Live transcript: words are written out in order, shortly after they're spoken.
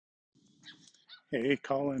Hey,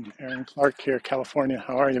 Colin, Aaron Clark here, California.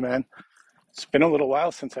 How are you, man? It's been a little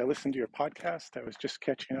while since I listened to your podcast. I was just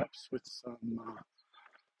catching up with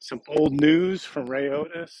some old news from Ray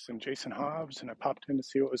Otis and Jason Hobbs, and I popped in to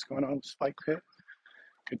see what was going on with Spike Pit.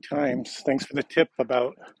 Good times. Thanks for the tip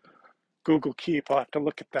about Google Keep. I'll have to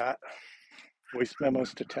look at that. Voice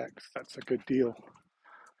memos to text. That's a good deal.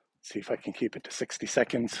 See if I can keep it to 60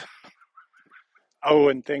 seconds. Oh,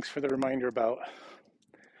 and thanks for the reminder about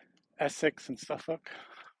Essex and Suffolk.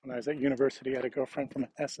 When I was at university, I had a girlfriend from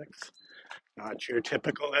Essex. Not your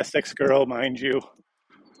typical Essex girl, mind you.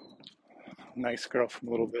 Nice girl from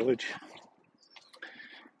a little village.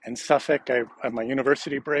 In Suffolk, on my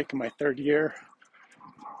university break in my third year,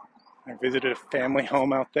 I visited a family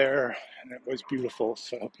home out there, and it was beautiful.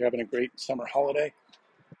 So I hope you're having a great summer holiday.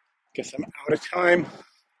 Guess I'm out of time.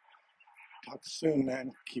 Talk soon,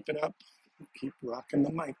 man. Keep it up. Keep rocking the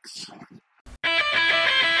mics.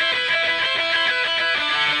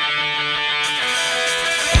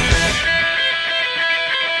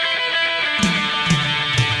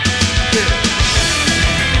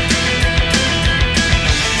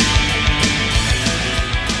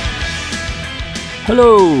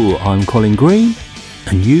 Hello, I'm Colin Green,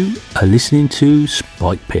 and you are listening to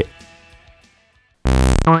Spike Pit.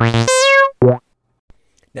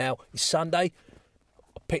 Now, it's Sunday.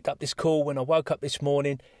 I picked up this call when I woke up this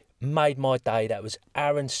morning, made my day. That was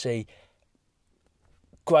Aaron C.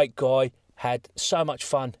 Great guy, had so much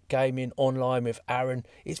fun gaming online with Aaron.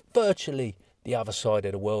 It's virtually the other side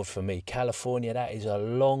of the world for me. California, that is a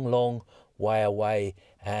long, long way away,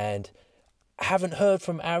 and I haven't heard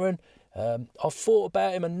from Aaron. I've thought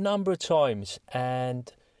about him a number of times,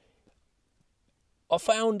 and I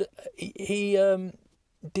found he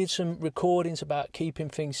did some recordings about keeping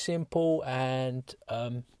things simple and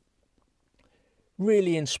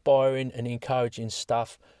really inspiring and encouraging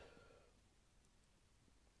stuff.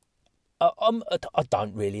 I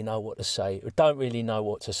don't really know what to say. I don't really know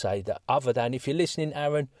what to say that other than, if you're listening,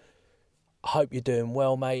 Aaron, I hope you're doing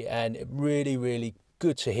well, mate, and really, really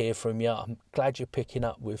good to hear from you. I'm glad you're picking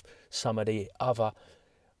up with some of the other,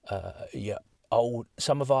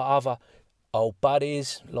 some of our other old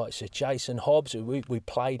buddies, like Sir Jason Hobbs, who we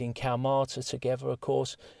played in Kalmata together, of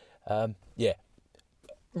course.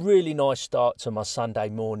 Really nice start to my Sunday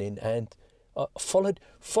morning, and I followed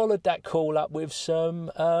that call up with some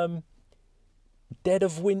Dead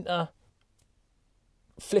of Winter,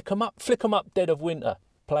 Flick 'em Up, Dead of Winter,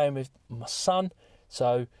 playing with my son.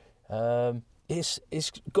 So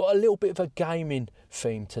it's got a little bit of a gaming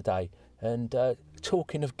theme today. And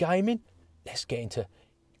talking of gaming, let's get into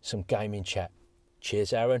some gaming chat.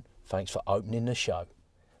 Cheers, Aaron. Thanks for opening the show.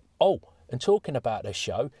 Oh, and talking about the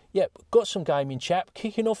show, got some gaming chat.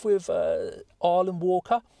 Kicking off with Arlen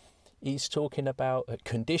Walker. He's talking about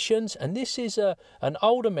conditions. And this is an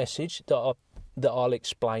older message that I'll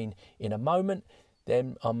explain in a moment.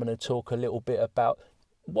 Then I'm going to talk a little bit about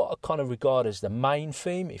what I kind of regard as the main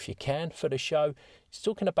theme, if you can, for the show. He's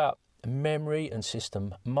talking about memory and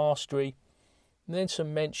system mastery, and then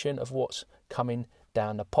some mention of what's coming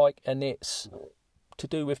down the pike, and it's to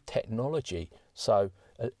do with technology. So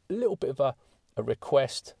a little bit of a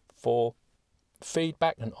request for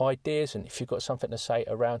feedback and ideas, and if you've got something to say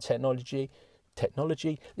around technology,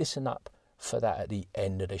 listen up for that at the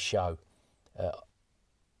end of the show.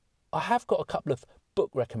 I have got a couple of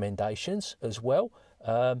book recommendations as well.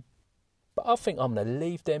 But I think I'm going to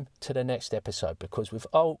leave them to the next episode, because we've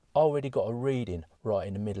already got a reading right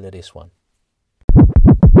in the middle of this one.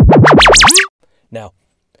 Now,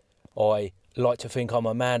 I like to think I'm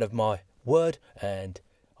a man of my word, and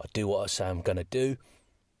I do what I say I'm going to do.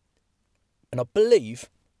 And I believe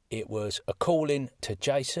it was a call-in to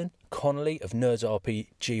Jason Connolly of Nerds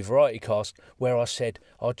RPG Variety Cast, where I said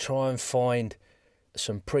I'd try and find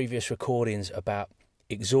some previous recordings about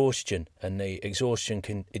exhaustion and the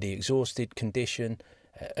exhausted condition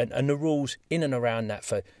and the rules in and around that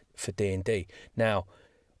for D&D. Now,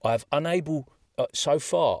 so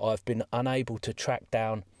far I've been unable to track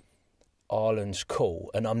down Arlen's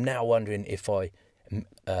call, and I'm now wondering if I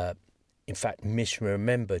in fact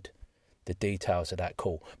misremembered the details of that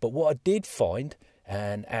call. But what I did find,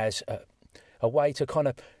 and as a way to kind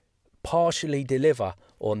of partially deliver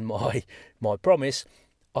on my promise,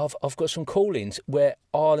 I've got some call-ins where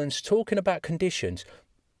Arlen's talking about conditions,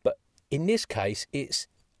 but in this case,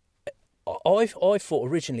 I thought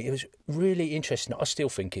originally it was really interesting. I still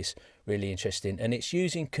think it's really interesting, and it's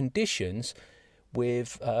using conditions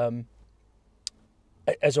with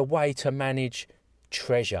as a way to manage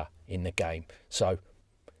treasure in the game. So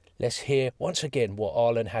let's hear once again what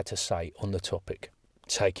Arlen had to say on the topic.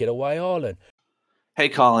 Take it away, Arlen. Hey,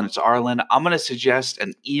 Colin, it's Arlen. I'm going to suggest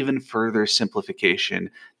an even further simplification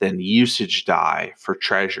than usage die for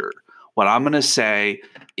treasure. What I'm going to say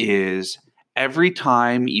is every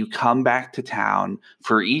time you come back to town,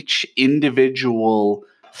 for each individual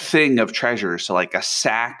thing of treasure, so like a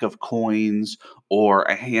sack of coins or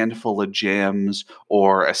a handful of gems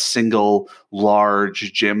or a single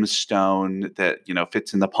large gemstone that,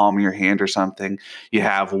 fits in the palm of your hand or something, you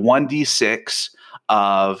have 1d6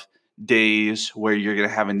 of days where you're going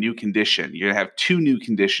to have a new condition. You're going to have two new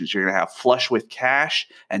conditions. You're going to have flush with cash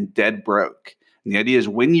and dead broke. And the idea is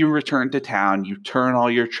when you return to town, you turn all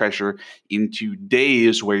your treasure into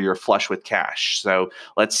days where you're flush with cash. So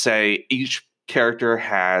let's say each character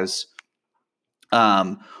has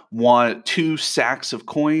two sacks of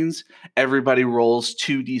coins. Everybody rolls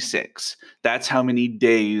 2d6. That's how many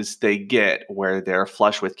days they get where they're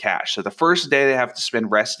flush with cash. So the first day they have to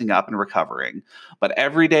spend resting up and recovering, but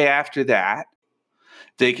every day after that,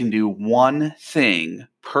 they can do one thing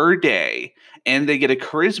per day, and they get a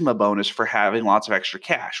charisma bonus for having lots of extra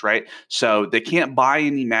cash, right? So they can't buy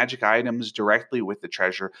any magic items directly with the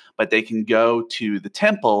treasure, but they can go to the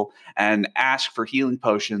temple and ask for healing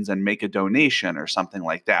potions and make a donation or something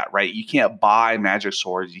like that, right? You can't buy magic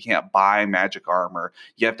swords. You can't buy magic armor.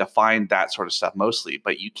 You have to find that sort of stuff mostly,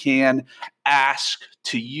 but you can ask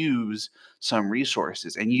to use some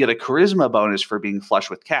resources, and you get a charisma bonus for being flush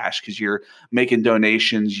with cash because you're making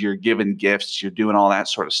donations, you're giving gifts, you're doing all that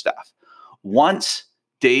sort of stuff. Once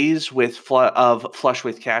days of flush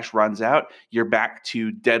with cash runs out, you're back to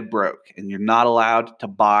dead broke, and you're not allowed to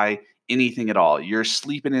buy anything at all. You're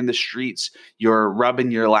sleeping in the streets. You're rubbing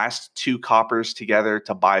your last 2 coppers together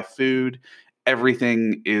to buy food.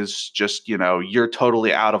 Everything is just, you're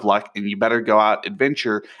totally out of luck, and you better go out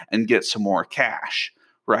adventure and get some more cash,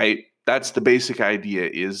 right? That's the basic idea,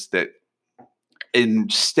 is that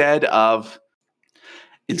instead of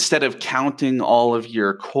counting all of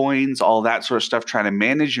your coins, all that sort of stuff, trying to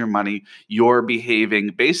manage your money, you're behaving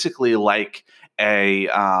basically like a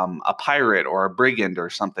pirate or a brigand or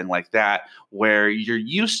something like that, where you're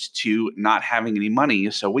used to not having any money.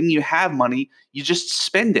 So when you have money, you just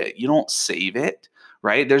spend it. You don't save it,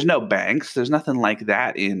 right? There's no banks. There's nothing like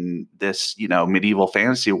that in this, medieval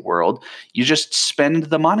fantasy world. You just spend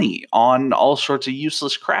the money on all sorts of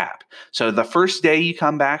useless crap. So the first day you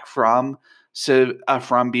come back from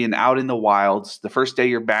being out in the wilds, the first day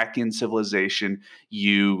you're back in civilization,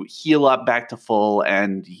 you heal up back to full,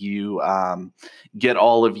 and you get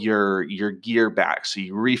all of your gear back. So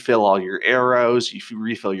you refill all your arrows, you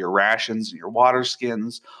refill your rations and your water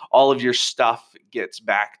skins, all of your stuff gets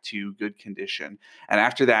back to good condition. And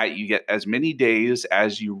after that, you get as many days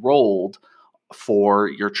as you rolled for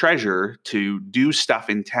your treasure to do stuff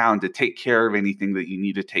in town, to take care of anything that you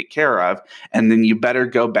need to take care of. And then you better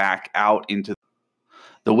go back out into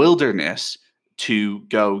the wilderness to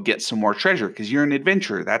go get some more treasure, because you're an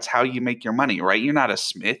adventurer. That's how you make your money, right? You're not a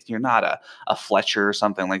smith. You're not a Fletcher or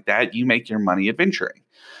something like that. You make your money adventuring.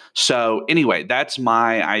 So anyway, that's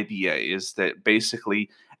my idea, is that basically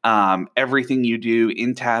everything you do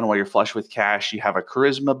in town while you're flush with cash, you have a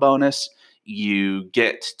charisma bonus. You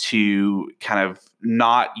get to you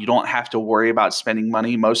don't have to worry about spending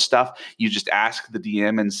money. Most stuff, you just ask the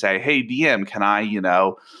DM and say, hey, DM, can I,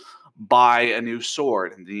 buy a new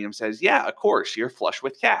sword? And the DM says, yeah, of course, you're flush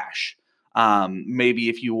with cash. Maybe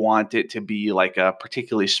if you want it to be like a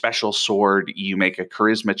particularly special sword, you make a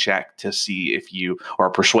charisma check to see or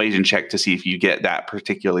a persuasion check to see if you get that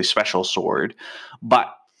particularly special sword.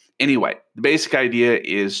 But anyway, the basic idea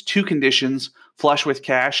is 2 conditions: flush with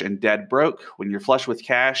cash and dead broke. When you're flush with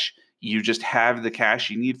cash, you just have the cash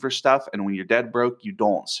you need for stuff. And when you're dead broke, you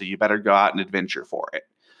don't. So you better go out and adventure for it.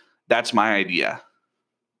 That's my idea.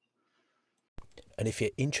 And if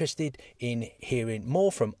you're interested in hearing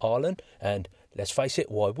more from Arlen, and let's face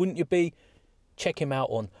it, why wouldn't you be? Check him out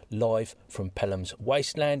on Live from Pelham's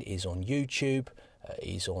Wasteland. He's on YouTube.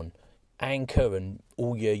 He's on Anchor and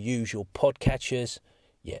all your usual podcatchers.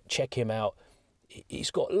 Yeah, check him out.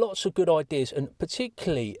 He's got lots of good ideas, and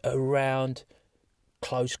particularly around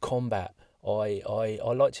close combat. I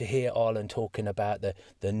like to hear Arlen talking about the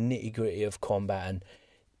nitty-gritty of combat and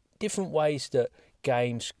different ways that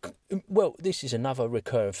games, well, this is another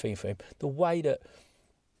recurring theme for him, the way that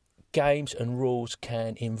games and rules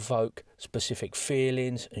can invoke specific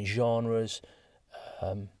feelings and genres.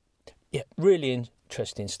 Really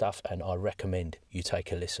interesting stuff, and I recommend you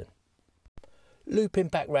take a listen. Looping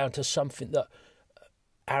back round to something that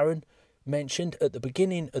Aaron mentioned at the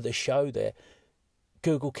beginning of the show there,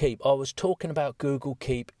 Google Keep. I was talking about Google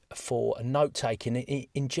Keep for note taking.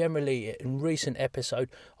 In generally, in recent episode,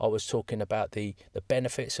 I was talking about the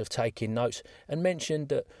benefits of taking notes and mentioned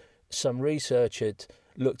that some research had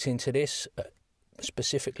looked into this,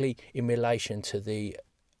 specifically in relation to the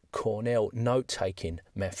Cornell note-taking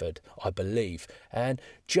method, I believe. And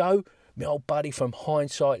Joe, my old buddy from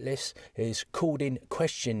Hindsight List, is called in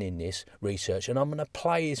questioning this research, and I'm going to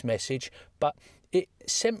play his message, but it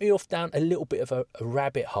sent me off down a little bit of a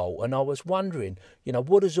rabbit hole, and I was wondering,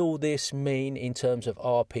 what does all this mean in terms of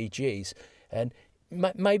RPGs? And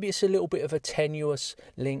maybe it's a little bit of a tenuous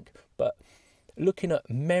link, but looking at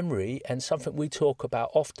memory and something we talk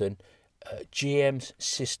about often, GM's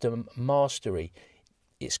system mastery.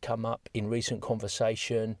 It's come up in recent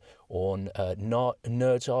conversation on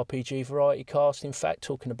Nerds RPG Variety Cast, in fact,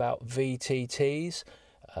 talking about VTTs.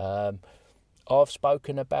 I've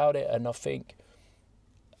spoken about it, and I think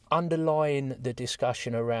underlying the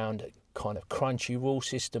discussion around kind of crunchy rule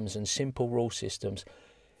systems and simple rule systems,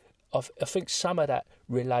 I think some of that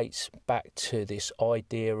relates back to this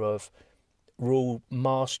idea of rule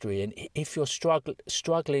mastery. And if you're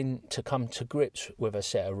struggling to come to grips with a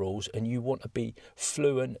set of rules and you want to be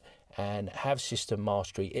fluent and have system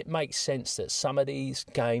mastery, it makes sense that some of these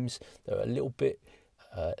games that are a little bit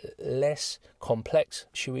less complex,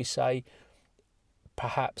 should we say,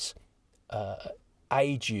 perhaps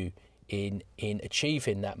aid you in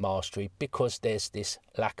achieving that mastery because there's this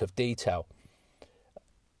lack of detail.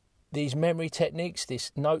 These memory techniques,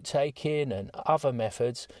 this note-taking and other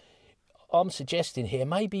methods, I'm suggesting here,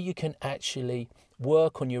 maybe you can actually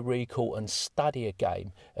work on your recall and study a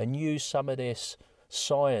game and use some of this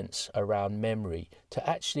science around memory to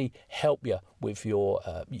actually help you with your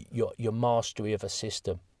mastery of a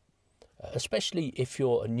system, especially if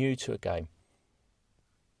you're new to a game.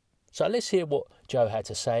 So let's hear what Joe had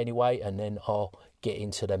to say anyway, and then I'll get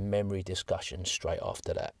into the memory discussion straight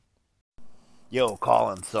after that. Yo,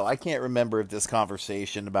 Colin, so I can't remember if this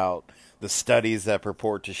conversation about the studies that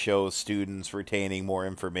purport to show students retaining more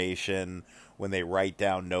information when they write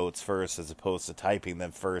down notes first as opposed to typing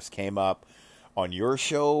them first came up on your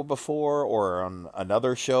show before or on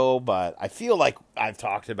another show, but I feel like I've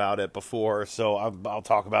talked about it before, so I'll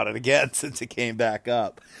talk about it again since it came back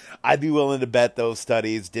up. I'd be willing to bet those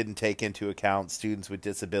studies didn't take into account students with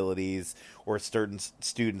disabilities or certain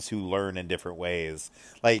students who learn in different ways.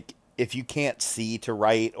 Like, if you can't see to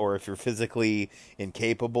write, or if you're physically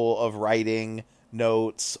incapable of writing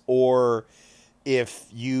notes, or if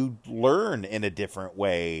you learn in a different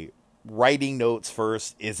way, writing notes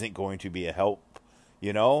first isn't going to be a help.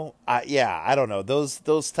 I don't know.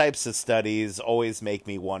 Those types of studies always make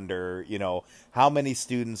me wonder, how many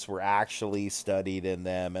students were actually studied in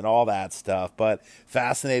them and all that stuff. But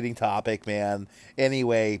fascinating topic, man.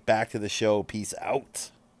 Anyway, back to the show. Peace out.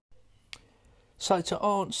 So to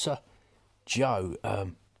answer Joe,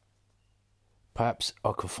 perhaps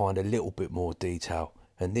I could find a little bit more detail,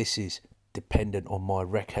 and this is dependent on my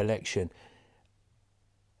recollection.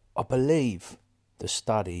 I believe the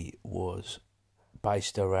study was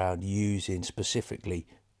based around using specifically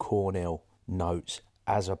Cornell notes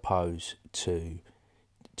as opposed to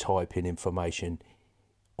typing information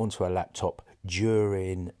onto a laptop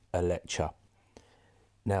during a lecture.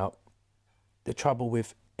 Now, the trouble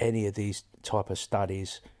with any of these type of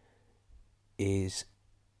studies is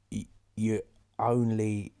you're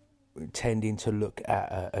only tending to look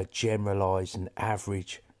at a generalised and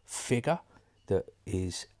average figure that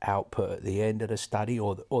is output at the end of the study,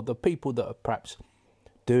 or the people that are perhaps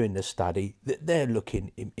doing the study, they're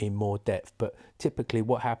looking in more depth. But typically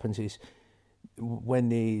what happens is when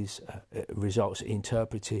these results are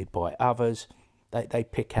interpreted by others, they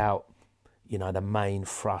pick out, the main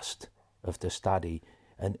thrust of the study.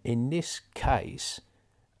 And in this case,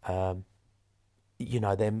 there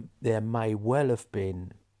may well have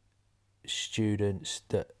been students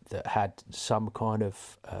that had some kind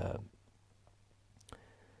of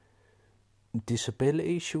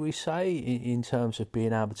disability, should we say, in terms of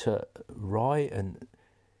being able to write and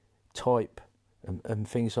type and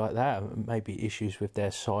things like that, maybe issues with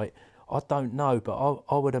their sight. I don't know, but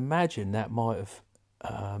I would imagine that might have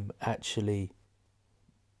actually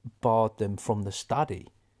barred them from the study,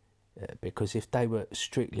 because if they were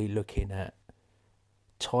strictly looking at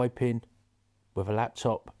typing with a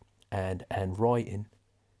laptop and writing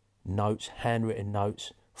notes, handwritten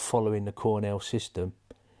notes, following the Cornell system,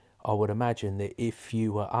 I would imagine that if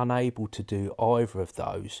you were unable to do either of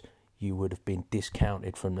those, you would have been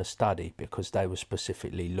discounted from the study because they were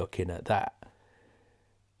specifically looking at that.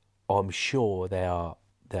 I'm sure there are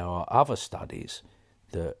other studies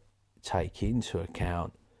that take into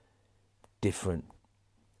account different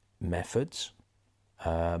methods,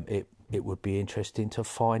 It would be interesting to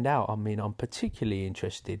find out. I mean, I'm particularly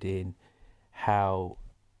interested in how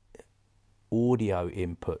audio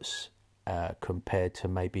inputs compared to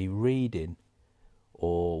maybe reading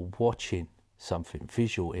or watching something,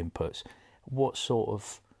 visual inputs, what sort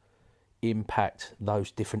of impact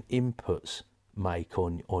those different inputs make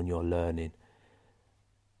on your learning.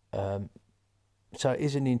 So it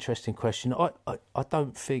is an interesting question. I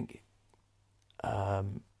don't think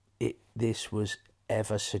this was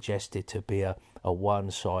ever suggested to be a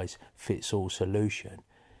one-size-fits-all solution.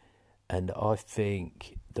 And I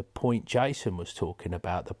think the point Jason was talking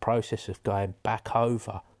about, the process of going back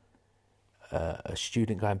over, a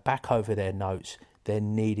student going back over their notes,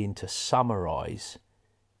 then needing to summarise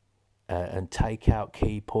and take out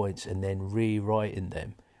key points and then rewriting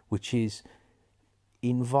them, which is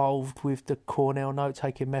involved with the Cornell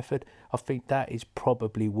note-taking method. I think that is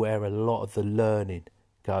probably where a lot of the learning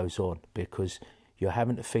goes on, because you're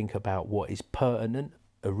having to think about what is pertinent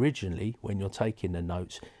originally when you're taking the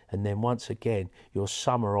notes, and then once again you're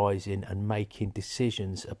summarising and making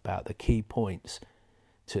decisions about the key points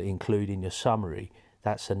to include in your summary.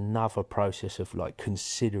 That's another process of like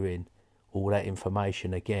considering all that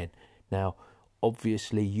information again. Now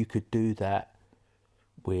obviously you could do that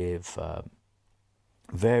with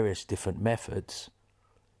various different methods,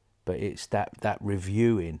 but it's that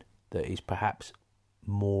reviewing that is perhaps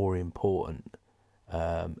more important,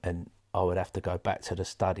 and I would have to go back to the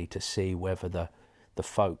study to see whether the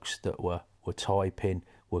folks that were typing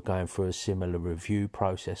were going through a similar review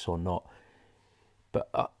process or not. But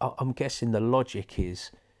I'm guessing the logic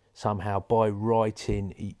is somehow by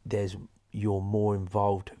writing you're more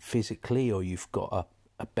involved physically, or you've got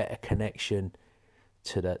a better connection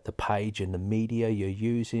to the page and the media you're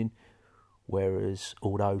using, whereas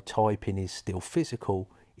although typing is still physical,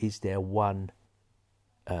 is there one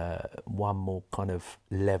more kind of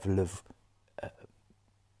level of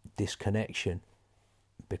disconnection,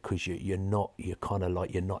 because you're not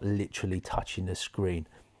literally touching the screen.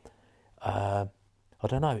 I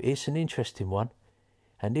don't know, it's an interesting one,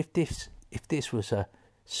 and if this was a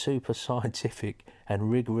super scientific and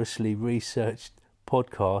rigorously researched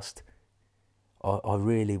podcast, I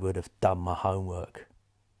really would have done my homework.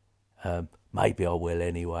 Maybe I will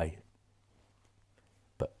anyway.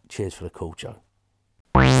 But cheers for the call, Joe.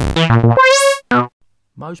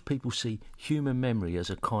 Most people see human memory as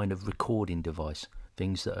a kind of recording device.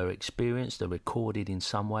 Things that are experienced are recorded in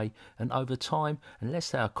some way, and over time,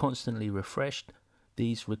 unless they are constantly refreshed,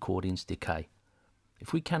 these recordings decay.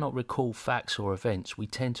 If we cannot recall facts or events, we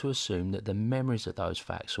tend to assume that the memories of those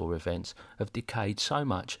facts or events have decayed so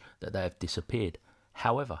much that they have disappeared.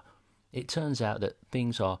 However, it turns out that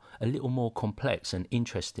things are a little more complex and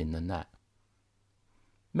interesting than that.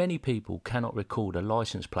 Many people cannot recall the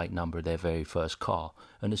license plate number of their very first car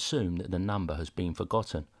and assume that the number has been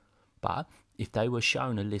forgotten. But if they were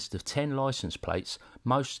shown a list of 10 license plates,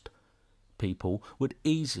 most people would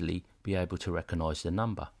easily be able to recognise the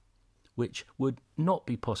number, which would not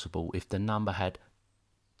be possible if the number had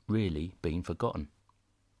really been forgotten.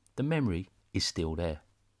 The memory is still there.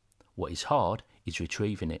 What is hard is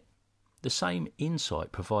retrieving it. The same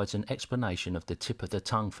insight provides an explanation of the tip of the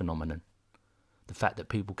tongue phenomenon. The fact that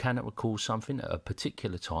people cannot recall something at a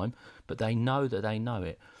particular time, but they know that they know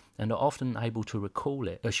it, and are often able to recall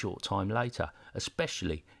it a short time later,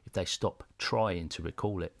 especially if they stop trying to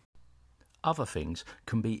recall it. Other things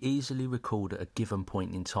can be easily recalled at a given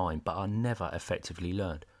point in time, but are never effectively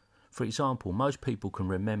learned. For example, most people can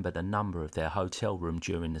remember the number of their hotel room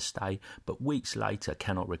during the stay, but weeks later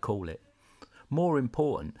cannot recall it. More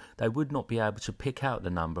important, they would not be able to pick out the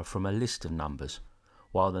number from a list of numbers.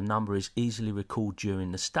 While the number is easily recalled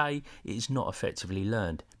during the stay, it is not effectively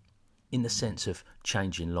learned, in the sense of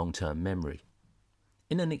changing long-term memory.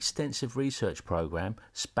 In an extensive research program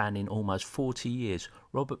spanning almost 40 years,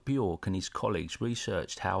 Robert Bjork and his colleagues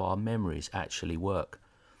researched how our memories actually work,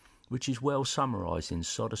 which is well summarised in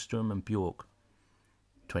Soderstrom and Bjork,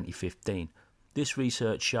 2015. This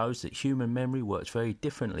research shows that human memory works very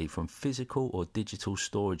differently from physical or digital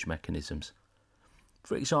storage mechanisms.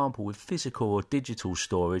 For example, with physical or digital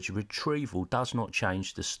storage, retrieval does not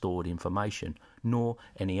change the stored information, nor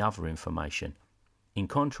any other information. In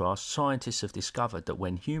contrast, scientists have discovered that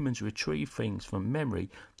when humans retrieve things from memory,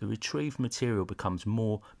 the retrieved material becomes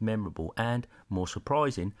more memorable and, more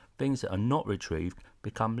surprising, things that are not retrieved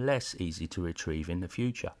become less easy to retrieve in the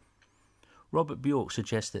future. Robert Bjork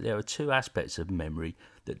suggests that there are two aspects of memory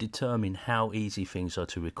that determine how easy things are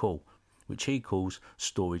to recall, which he calls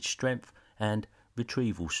storage strength and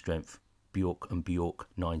retrieval strength, Bjork and Bjork,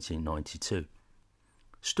 1992.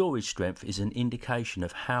 Storage strength is an indication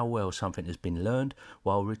of how well something has been learned,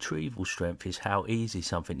 while retrieval strength is how easy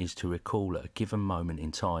something is to recall at a given moment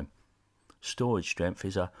in time. Storage strength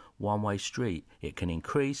is a one-way street. It can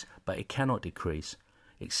increase, but it cannot decrease,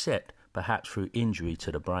 except perhaps through injury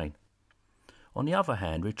to the brain. On the other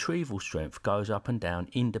hand, retrieval strength goes up and down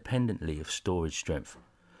independently of storage strength.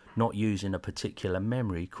 Not using a particular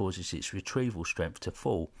memory causes its retrieval strength to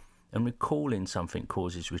fall, and recalling something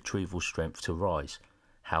causes retrieval strength to rise.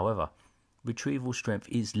 However, retrieval strength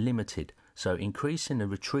is limited, so increasing the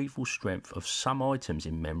retrieval strength of some items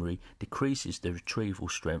in memory decreases the retrieval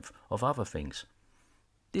strength of other things.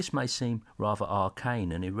 This may seem rather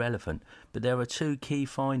arcane and irrelevant, but there are two key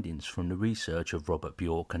findings from the research of Robert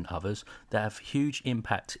Bjork and others that have huge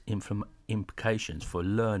implications for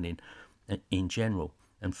learning in general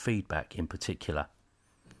and feedback in particular.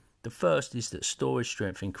 The first is that storage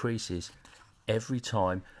strength increases every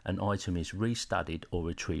time an item is restudied or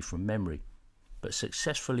retrieved from memory, but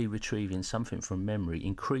successfully retrieving something from memory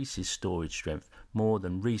increases storage strength more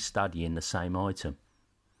than restudying the same item.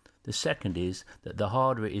 The second is that the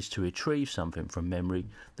harder it is to retrieve something from memory,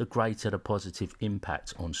 the greater the positive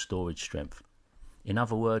impact on storage strength. In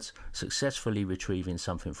other words, successfully retrieving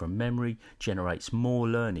something from memory generates more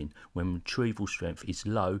learning when retrieval strength is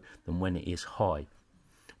low than when it is high.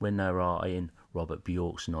 When there are, in Robert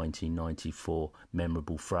Bjork's 1994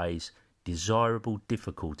 memorable phrase, desirable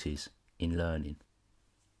difficulties in learning.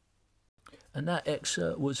 And that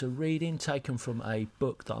excerpt was a reading taken from a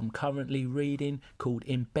book that I'm currently reading called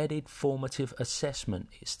Embedded Formative Assessment.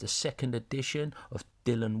 It's the second edition of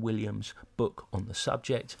Dylan Williams' book on the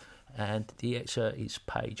subject, and the excerpt is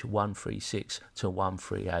page 136 to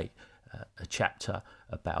 138, a chapter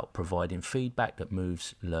about providing feedback that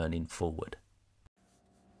moves learning forward.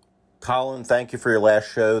 Colin, thank you for your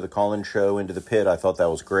last show, the Call-In Show, Into the Pit. I thought that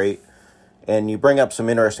was great. And you bring up some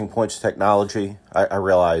interesting points of technology. I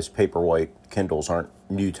realize Paperwhite Kindles aren't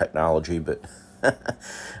new technology, but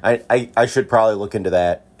I should probably look into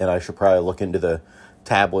that, and I should probably look into the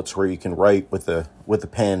tablets where you can write with the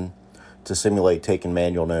pen to simulate taking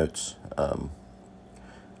manual notes.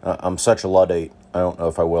 I'm such a Luddite. I don't know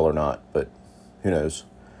if I will or not, but who knows.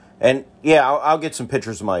 And yeah, I'll get some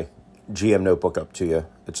pictures of my GM notebook up to you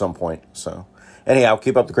at some point. So anyhow,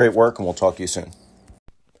 keep up the great work, and we'll talk to you soon.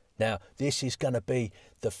 Now, this is going to be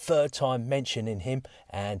the third time mentioning him,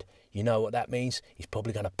 and you know what that means. He's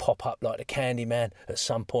probably going to pop up like the Candyman at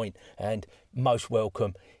some point, and most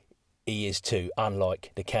welcome he is too,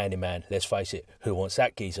 unlike the Candyman. Let's face it, who wants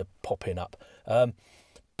that geezer popping up?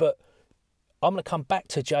 But I'm going to come back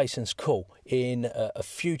to Jason's call in a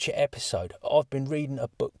future episode. I've been reading a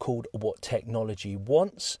book called What Technology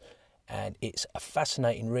Wants, and it's a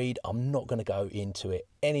fascinating read. I'm not going to go into it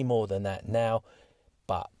any more than that now,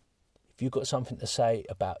 but if you've got something to say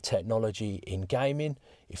about technology in gaming,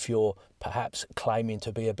 if you're perhaps claiming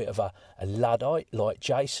to be a bit of a Luddite like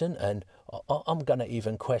Jason, and I'm going to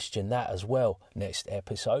even question that as well next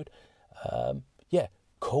episode,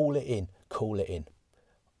 call it in.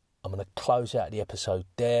 I'm going to close out the episode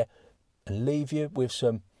there and leave you with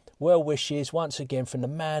some well wishes once again from the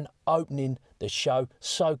man opening the show.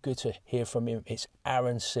 So good to hear from him. It's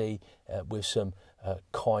Aaron C. With some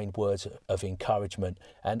kind words of encouragement,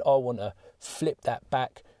 and I want to flip that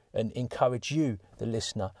back and encourage you, the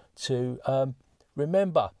listener, to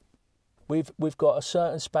remember we've got a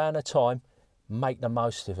certain span of time. Make the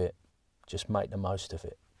most of it. Just make the most of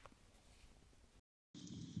it.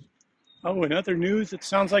 Oh, in other news, it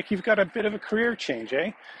sounds like you've got a bit of a career change,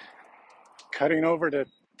 eh? Cutting over to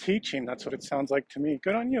teaching, that's what it sounds like to me.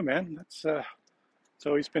 Good on you, man. It's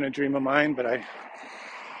always been a dream of mine, but I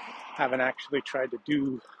haven't actually tried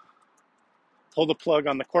to pull the plug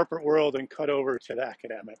on the corporate world and cut over to the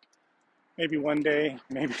academic. Maybe one day,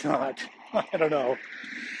 maybe not. I don't know.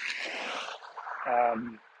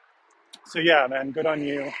 So yeah, man, good on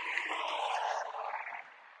you.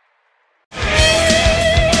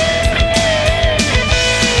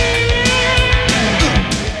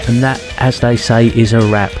 And that, as they say, is a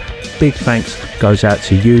wrap. Big thanks goes out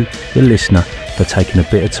to you, the listener, for taking a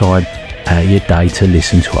bit of time out of your day to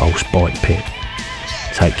listen to Old Spike Pit.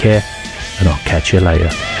 Take care, and I'll catch you later.